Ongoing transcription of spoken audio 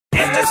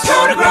It's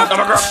Tony Grumps. I'm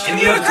a Grump.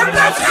 And you're coming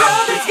out to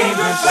call this game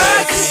Grumps.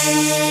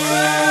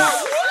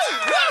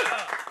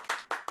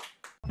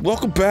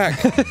 Welcome back.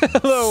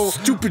 Hello.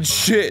 Stupid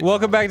shit.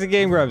 Welcome back to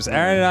GameGrumps.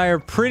 Aaron and I are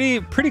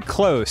pretty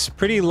close,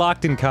 pretty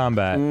locked in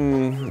combat.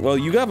 Well,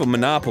 you have a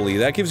monopoly.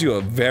 That gives you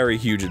a very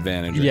huge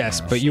advantage. Right yes,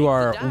 now. but you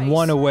are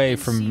one away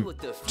from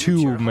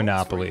 2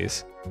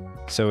 monopolies.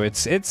 So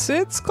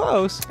it's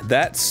close.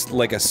 That's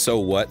like a so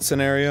what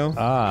scenario.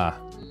 Ah.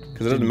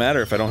 Because it doesn't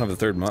matter if I don't have the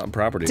third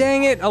property.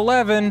 Dang it,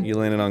 11. You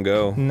landed on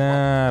go.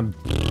 Nah.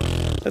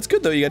 That's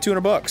good though. You got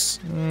 $200.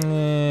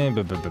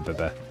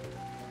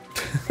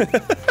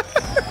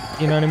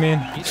 You know what I mean?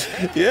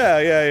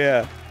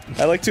 Yeah.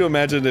 I like to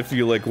imagine if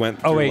you like went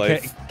through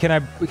life. Can I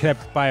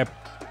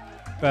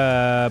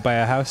buy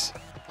a house?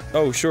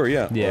 Oh, sure,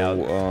 yeah. Yeah.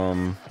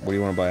 Oh, what do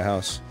you want to buy a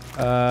house?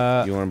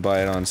 You want to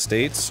buy it on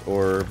States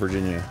or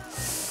Virginia?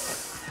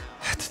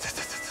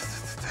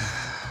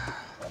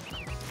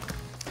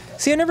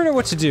 See, I never know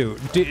what to do.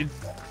 Do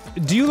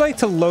you like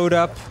to load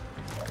up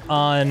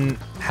on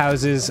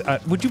houses?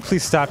 Would you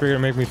please stop? You're gonna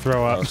make me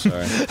throw up. Oh,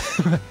 sorry.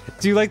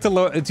 Do you like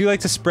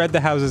to spread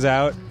the houses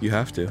out? You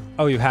have to.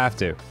 Oh, you have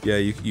to. Yeah,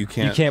 you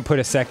can't. You can't put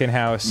a second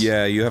house.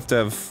 Yeah, you have to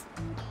have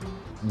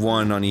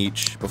one on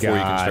each before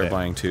you can start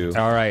buying 2.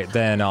 All right,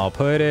 then I'll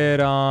put it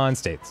on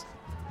States.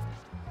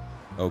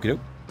 Okie doke.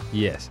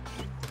 Yes.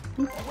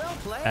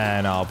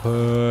 And I'll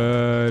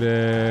put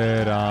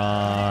it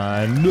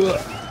on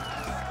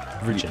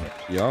Virginia.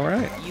 You all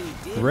right?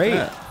 Great.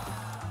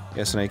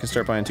 Yeah. So now you can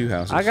start buying 2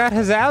 houses. I got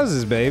his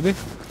houses, baby.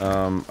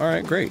 All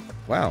right, great.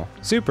 Wow.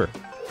 Super.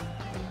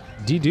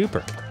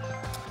 D-duper.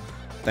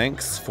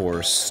 Thanks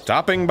for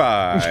stopping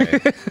by.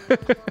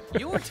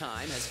 Your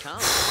time has come.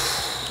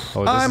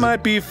 Oh, I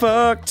might be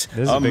fucked.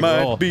 This is a big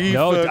roll.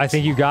 No, I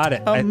think you got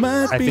it.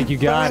 I think you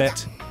got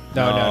it.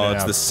 No.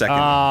 It's the second.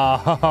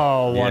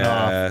 Oh, one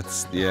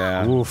off.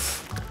 Yeah.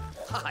 Oof.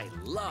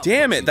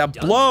 Damn it, that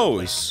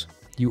blows.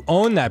 You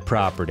own that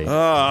property.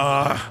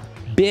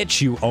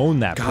 Bitch, you own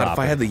that property. God, if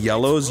I had the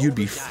yellows, you'd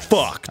be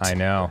fucked. I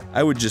know.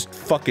 I would just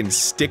fucking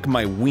stick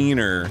my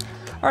wiener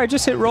All right,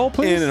 just hit roll,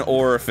 please. in an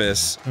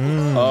orifice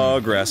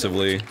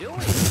aggressively.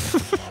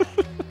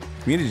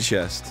 Community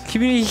chest.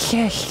 Community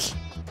chest.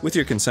 With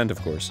your consent, of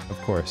course. Of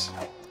course.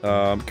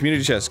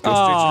 Community chest. Go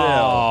straight to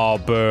jail. Oh,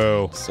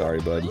 boo. Sorry,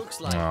 bud.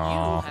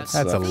 Oh,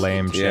 that's a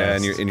lame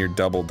chest. Yeah, and your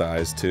double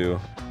dies too.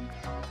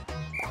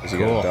 'Cause you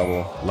got a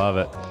double. Love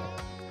it.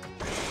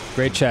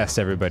 Great chest,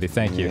 everybody.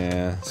 Thank you.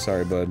 Yeah,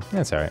 sorry, bud.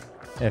 That's alright.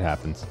 It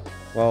happens.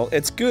 Well,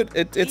 it's good.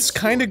 It's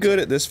kind of good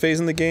at this phase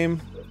in the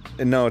game.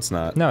 And no, it's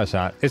not. No, it's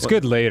not. It's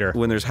good later.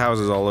 When there's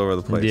houses all over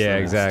the place. Yeah,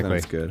 then exactly.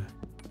 It's good.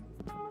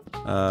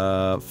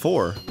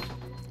 4.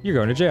 You're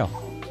going to jail.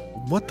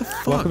 What the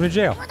fuck? Welcome to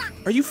jail.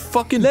 Are you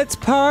fucking- Let's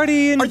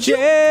party in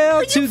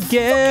jail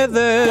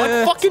together.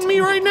 What fucking me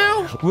right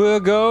now?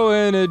 We're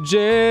going to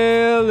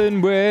jail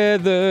in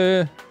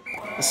weather.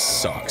 This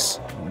sucks.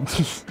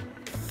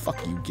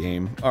 Fuck you,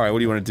 game. Alright, what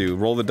do you want to do?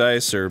 Roll the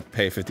dice or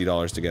pay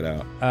 $50 to get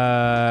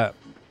out?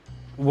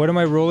 What am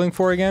I rolling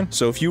for again?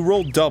 So if you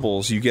roll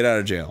doubles, you get out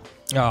of jail.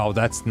 Oh,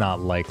 that's not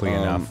likely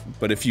enough.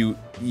 But if you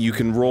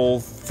can roll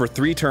for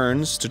 3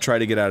 turns to try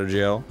to get out of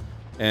jail,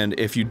 and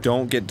if you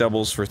don't get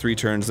doubles for 3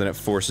 turns, then it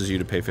forces you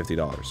to pay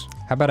 $50.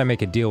 How about I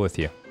make a deal with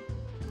you?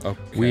 Okay.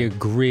 We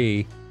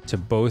agree to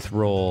both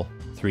roll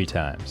 3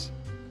 times.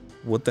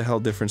 What the hell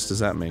difference does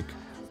that make?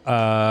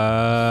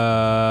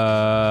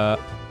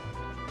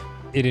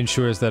 It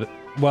ensures that,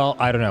 well,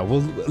 I don't know.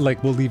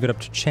 We'll leave it up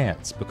to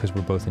chance because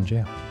we're both in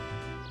jail.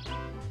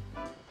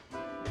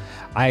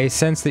 I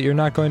sense that you're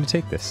not going to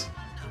take this.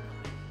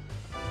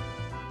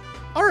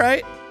 All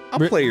right, I'll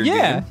play your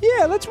game.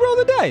 Yeah, let's roll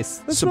the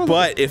dice.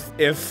 But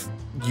if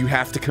you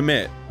have to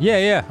commit,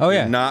 yeah, oh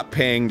yeah, not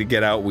paying to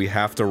get out, we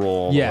have to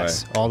roll all the way.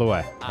 Yes, all the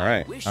way. All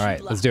right,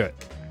 let's do it.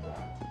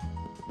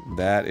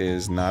 That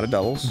is not a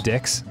doubles.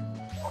 Dicks.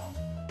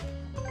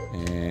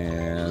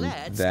 And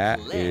that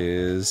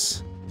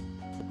is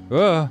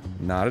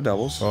not a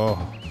doubles. Oh.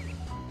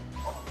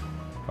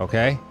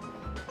 Okay.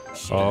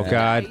 Oh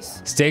god.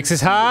 Stakes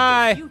is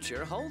high!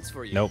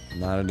 Nope.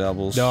 Not a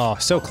doubles. Oh,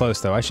 so close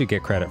though. I should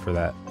get credit for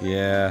that.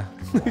 Yeah.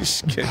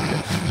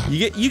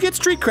 you get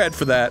street cred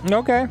for that.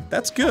 Okay.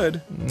 That's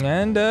good.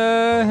 And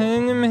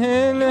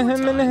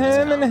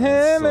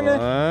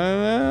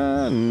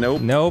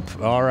nope. Nope.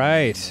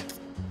 Alright.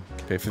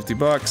 Pay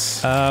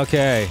 $50.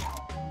 Okay.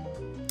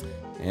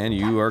 And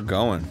you are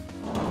going.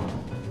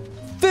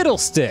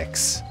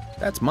 Fiddlesticks!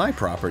 That's my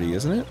property,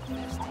 isn't it?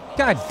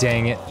 God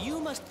dang it. You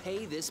must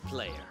pay this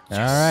player.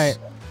 Alright.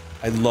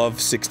 I love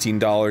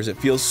 $16. It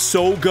feels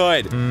so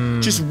good.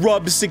 Just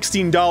rub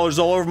 $16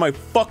 all over my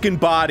fucking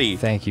body.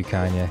 Thank you,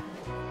 Kanye.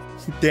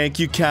 Thank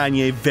you,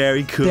 Kanye.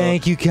 Very cool.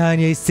 Thank you,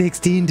 Kanye.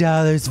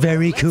 $16.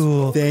 Very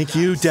cool. Thank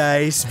you,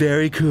 Dice.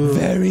 Very cool.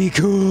 Very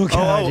cool,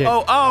 Kanye.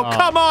 Oh,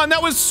 come on.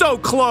 That was so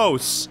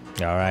close.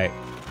 Alright.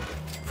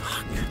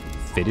 Fuck.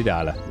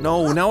 $50.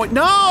 No!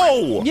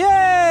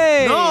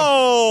 Yay!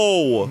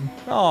 No!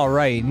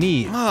 Alright,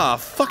 neat. Ah,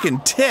 fucking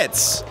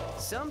tits.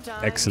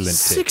 Excellent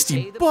tip.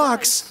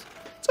 $60?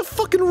 It's a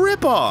fucking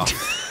ripoff.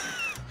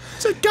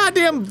 It's a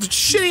goddamn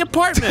shitty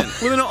apartment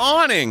with an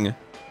awning.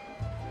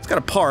 It's got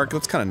a park.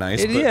 That's kind of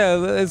nice.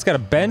 Yeah, it's got a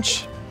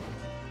bench.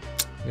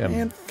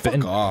 Man,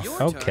 fuck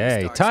off.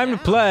 Okay, time to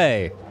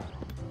play.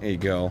 There you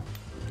go.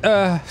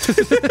 I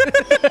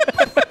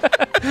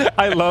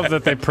love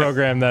that they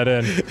programmed that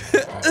in.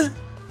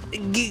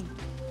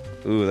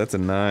 Ooh, that's a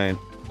 9.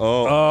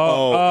 Oh,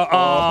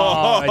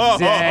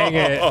 dang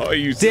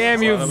it.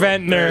 Damn you,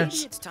 Ventnor.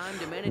 It's time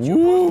to manage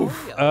your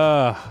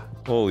portfolio.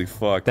 Holy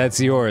fuck. That's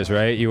yours,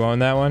 right? You own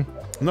that one?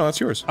 No, that's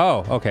yours.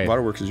 Oh, okay.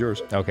 Waterworks is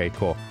yours. Okay,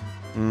 cool.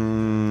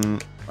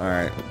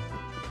 Alright.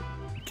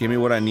 Give me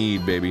what I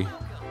need, baby.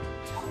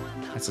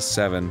 That's a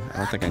 7. I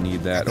don't think I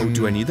need that. Oh,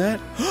 do I need that?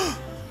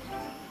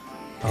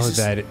 Oh,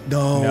 that.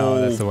 No.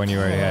 No, that's the one you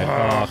already had.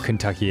 Oh,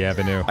 Kentucky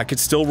Avenue. I could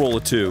still roll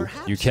a 2.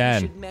 You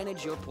can. should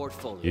manage your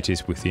portfolio. It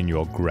is within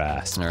your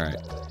grasp. Alright.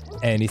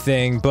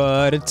 Anything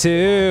but a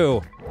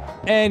 2.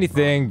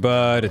 Anything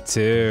but a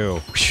 2.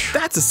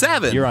 That's a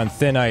 7! You're on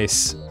thin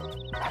ice.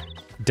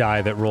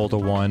 Die that rolled a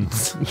 1.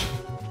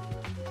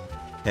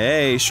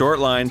 Hey, short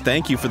line,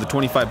 thank you for the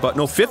 25 bucks.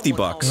 No, 50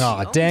 bucks.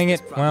 Aw, dang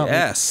it. Well,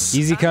 Yes.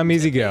 easy come,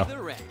 easy go. The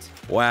rent.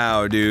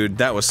 Wow, dude,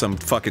 that was some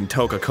fucking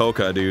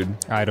Coca-Cola, dude.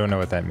 I don't know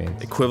what that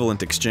means.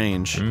 Equivalent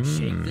exchange. Shake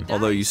the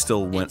Although you dice.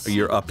 still went, And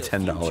you're see up if the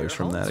 $10 future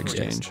from that holds for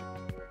you. exchange.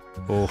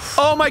 Oof.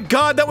 Oh my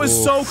god, that was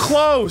so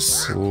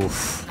close!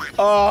 Oof.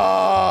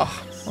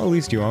 Oh, Well, at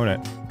least you own it.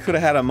 could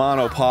have had a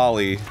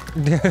monopoly.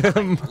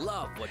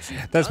 Love what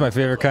you've That's done my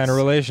favorite for kind of us.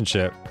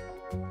 relationship.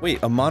 Wait,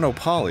 a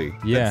monopoly?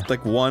 Yeah. That's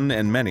like one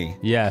and many.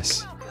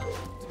 Yes.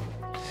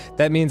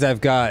 That means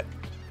I've got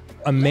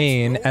a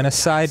main and a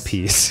side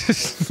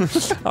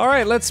piece.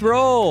 Alright, let's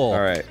roll!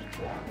 Alright,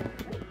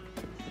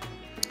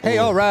 Hey,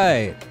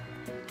 alright!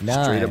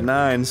 9. straight up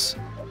 9s.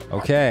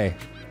 Okay.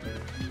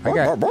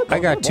 I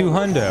got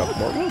 200.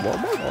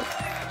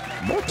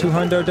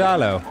 200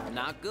 dollar.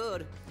 Not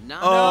good. Not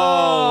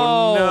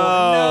Oh,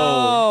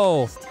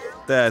 no! No!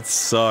 That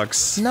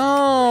sucks.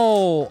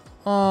 No!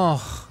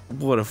 Oh,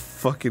 What a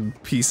fucking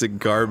piece of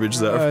garbage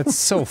that it's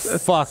so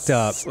fucked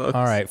up. sucks.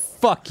 Alright,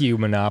 fuck you,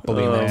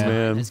 Monopoly, Oh, man.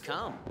 man. has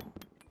come.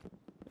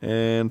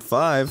 And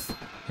 5.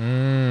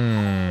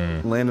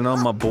 Mmm. Landing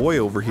on my boy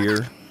over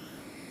here.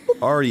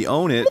 Already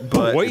own it,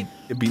 but Boy?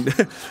 it'd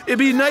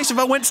be nice if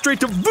I went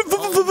straight to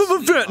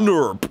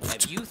Ventnor.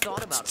 Have you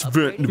thought about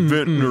upgrading?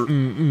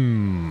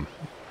 Ventnor.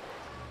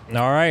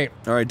 Alright,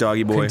 Alright,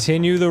 doggy boy.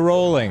 continue the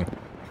rolling.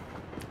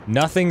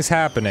 Nothing's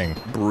happening.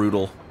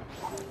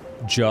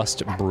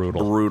 Just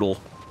brutal. Brutal.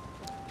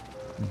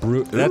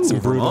 That's Ooh, a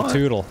brutal Vermont.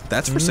 toodle.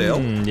 That's for sale.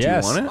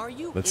 Yes. Do you want Are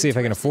you Let's see if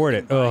I can afford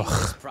it. interested in buying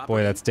this Ugh, property?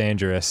 boy, that's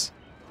dangerous.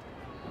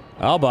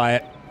 I'll buy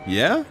it. it?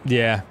 Yeah?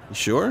 Yeah, You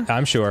sure?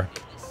 I'm sure.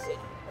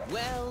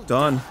 Well,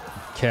 Done.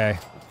 Okay.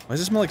 Why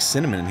does it smell like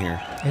cinnamon in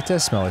here? It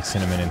does smell like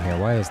cinnamon in here.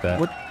 Why is that?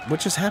 What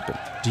just happened?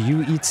 Do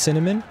you eat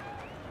cinnamon?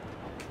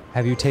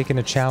 Have you taken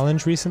a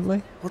challenge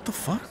recently? What the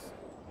fuck?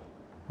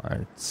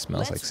 It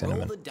smells like let's roll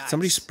cinnamon. the dice.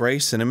 Somebody spray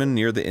cinnamon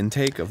near the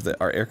intake of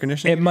our air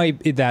conditioning? It might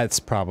be, that's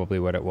probably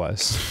what it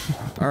was.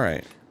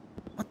 Alright.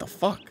 What the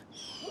fuck?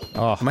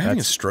 Oh, Am I having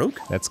a stroke?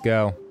 let's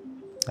go.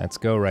 Let's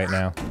go right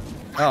now.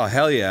 Oh,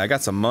 hell yeah. I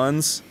got some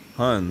Muns.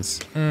 Huns.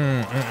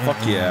 Fuck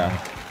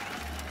yeah.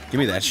 Give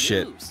me that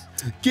shit. Moves.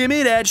 Give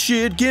me that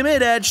shit,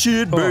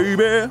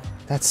 baby.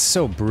 That's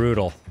so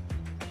brutal.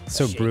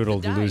 So Shake brutal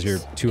the to lose your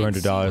dice and see what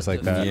 $200 like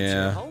the that. future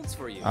Yeah. holds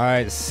for you.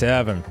 Alright,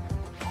 7.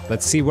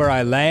 Let's see where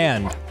I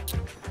land.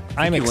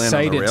 I'm You land on the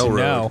excited to railroad,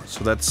 know.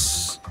 So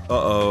that's...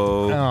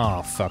 Uh-oh.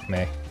 Oh, fuck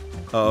me.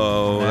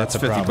 Uh-oh. That's a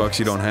 50 problem. bucks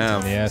you don't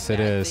have. Yes, it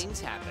is.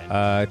 Things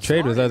happen.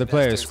 Trade with other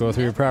players. Scroll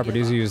through your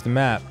properties, use the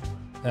map.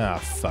 Oh,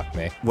 fuck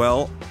me.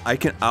 Well,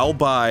 I'll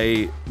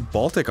buy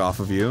Baltic off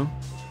of you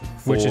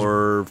Which is-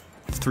 for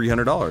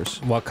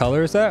 $300. What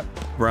color is that?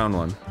 Brown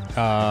one.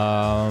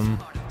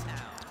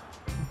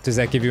 Does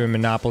that give you a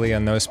monopoly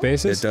on those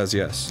spaces? It does,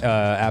 yes.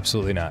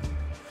 Absolutely not.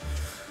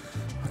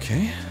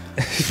 Okay.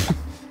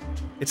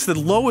 It's the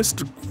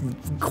lowest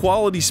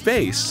quality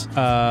space.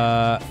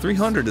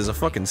 300 is a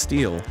fucking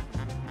steal.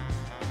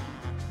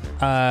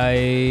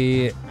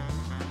 I...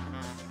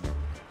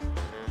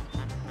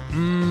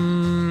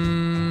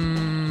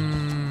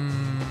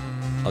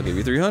 I'll give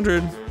you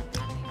 300.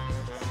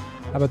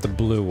 How about the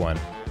blue one?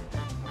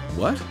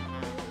 What?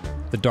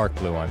 The dark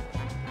blue one.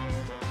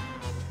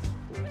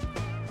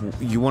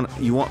 You want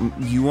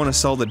to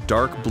sell the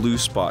dark blue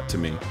spot to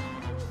me?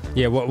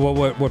 Yeah,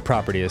 what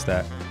property is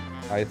that?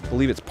 I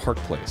believe it's Park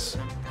Place.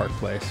 Park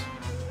Place.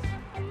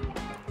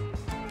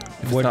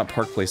 If it's not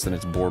Park Place, then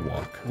it's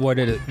Boardwalk. What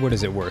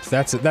is it worth?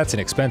 That's an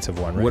expensive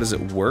one, right? What is it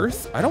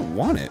worth? I don't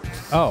want it.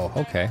 Oh,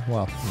 okay.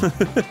 Well.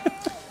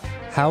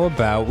 How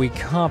about we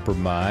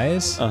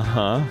compromise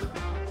Uh-huh.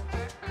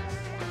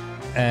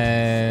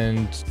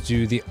 and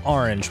do the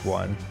orange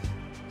one?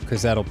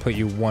 Because that'll put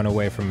you one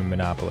away from a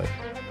monopoly.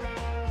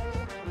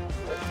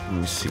 Let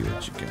me see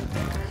what you got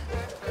here.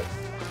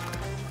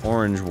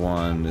 Orange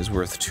one is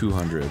worth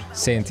 200.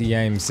 Saint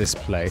James this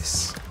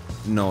place.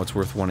 No, it's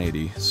worth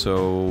 180.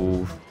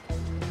 So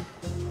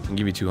I can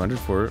give you 200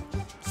 for it.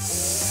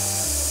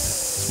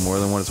 more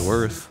than what it's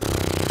worth.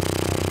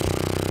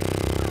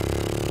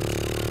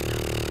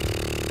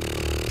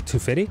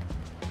 250?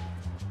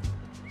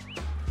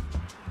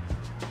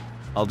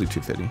 I'll do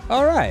 250.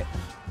 All right.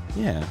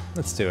 Yeah.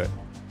 Let's do it.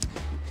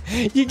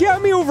 You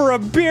got me over a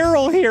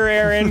barrel here,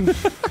 Aaron.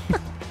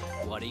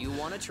 What do you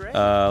want to trade?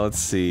 Let's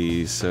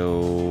see.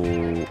 So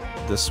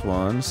this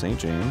one, St.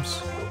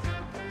 James,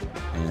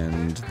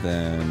 and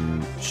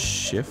then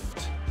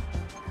shift,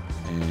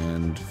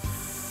 and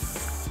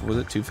was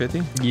it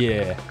 250?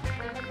 Yeah.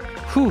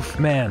 Whew,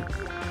 man.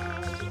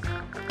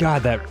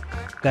 God,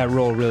 that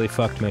roll really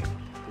fucked me.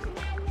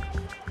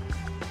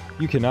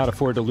 You cannot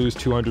afford to lose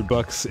 200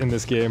 bucks in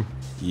this game.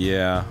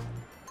 Yeah.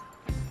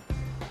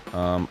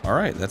 All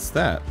right, that's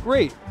that.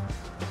 Great.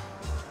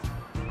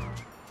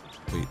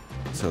 Wait,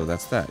 so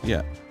that's that,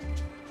 yeah.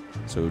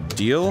 So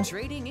deal,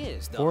 Trading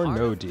is the Or heart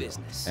no of deal.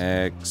 business.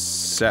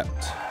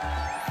 accept.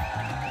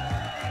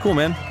 Cool,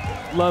 man.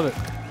 Love it.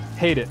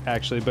 Hate it,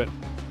 actually, but...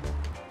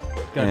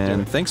 God damn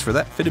And it. thanks for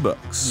that, 50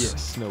 bucks.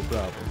 Yes, no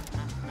problem.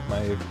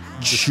 My...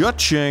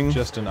 Cha-ching.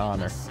 Just an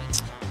honor.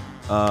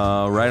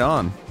 Right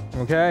on.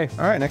 Okay.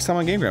 All right, next time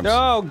on GameGrumps.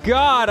 Oh,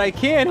 God, I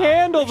can't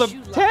handle the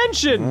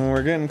tension!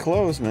 We're getting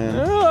close, man.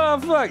 Oh,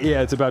 fuck.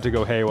 Yeah, it's about to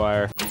go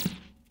haywire.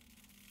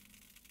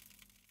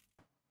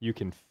 You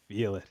can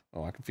feel it.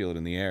 Oh, I can feel it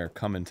in the air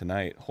coming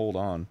tonight. Hold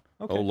on.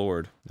 Okay. Oh,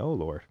 Lord. Oh,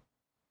 Lord.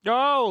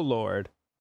 Oh, Lord.